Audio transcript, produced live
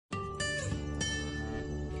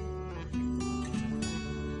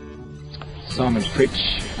Simon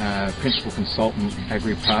Critch, Principal Consultant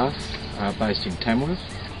AgriPath, based in Tamworth.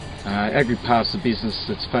 AgriPath is a business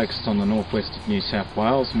that's focused on the northwest of New South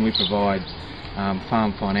Wales, and we provide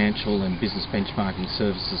farm financial and business benchmarking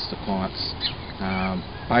services to clients,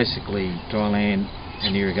 basically dryland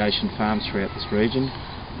and irrigation farms throughout this region,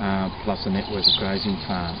 plus a network of grazing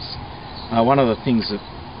farms. One of the things that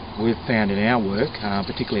we've found in our work,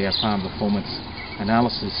 particularly our farm performance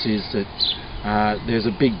analysis, is that there's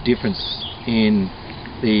a big difference in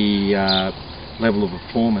the level of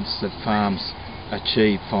performance that farms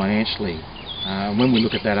achieve financially. When we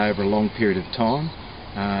look at that over a long period of time,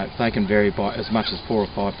 they can vary by as much as 4 or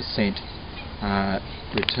 5%.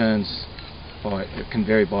 Returns can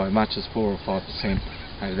vary by as much as 4 or 5%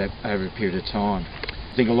 over a period of time.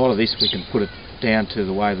 I think a lot of this we can put it down to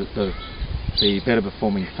the way that the better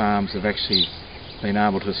performing farms have actually been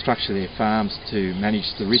able to structure their farms to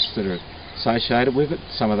manage the risks that are associated with it.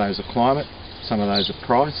 Some of those are climate, some of those are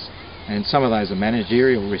price, and some of those are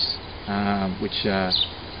managerial risks, which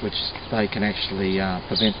they can actually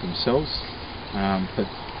prevent themselves, but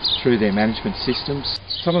through their management systems.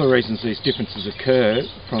 Some of the reasons these differences occur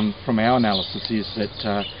from our analysis is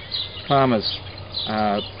that farmers,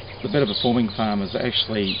 the better performing farmers,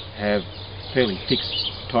 actually have fairly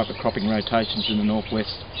fixed type of cropping rotations in the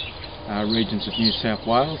northwest regions of New South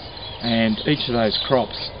Wales, and each of those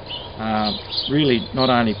crops really not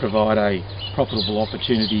only provide a profitable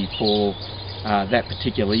opportunity for that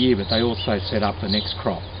particular year, but they also set up the next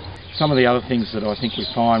crop. Some of the other things that I think we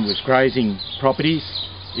find with grazing properties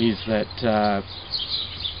is that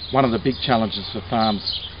one of the big challenges for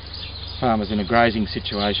farmers in a grazing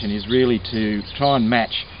situation is really to try and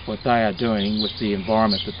match what they are doing with the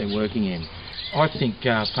environment that they're working in. I think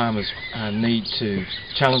farmers need to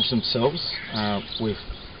challenge themselves,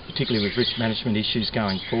 particularly with risk management issues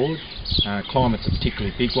going forward. Climate's a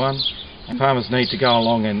particularly big one. And farmers need to go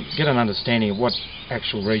along and get an understanding of what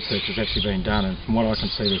actual research has actually been done, and from what I can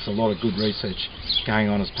see there's a lot of good research going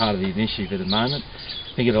on as part of the initiative at the moment.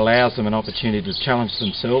 I think it allows them an opportunity to challenge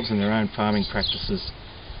themselves and their own farming practices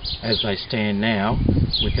as they stand now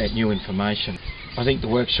with that new information. I think the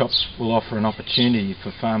workshops will offer an opportunity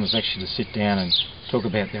for farmers actually to sit down and talk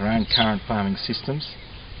about their own current farming systems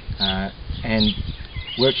and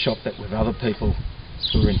workshop that with other people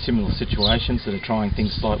who are in similar situations that are trying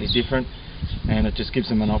things slightly different, and it just gives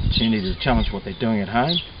them an opportunity to challenge what they're doing at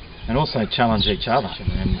home and also challenge each other.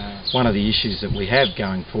 And one of the issues that we have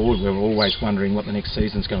going forward, we're always wondering what the next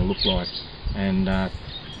season's going to look like, and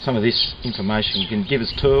some of this information can give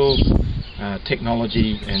us tools,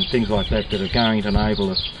 technology and things like that that are going to enable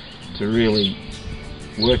us to really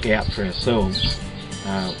work out for ourselves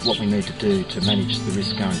what we need to do to manage the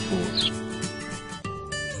risk going forward.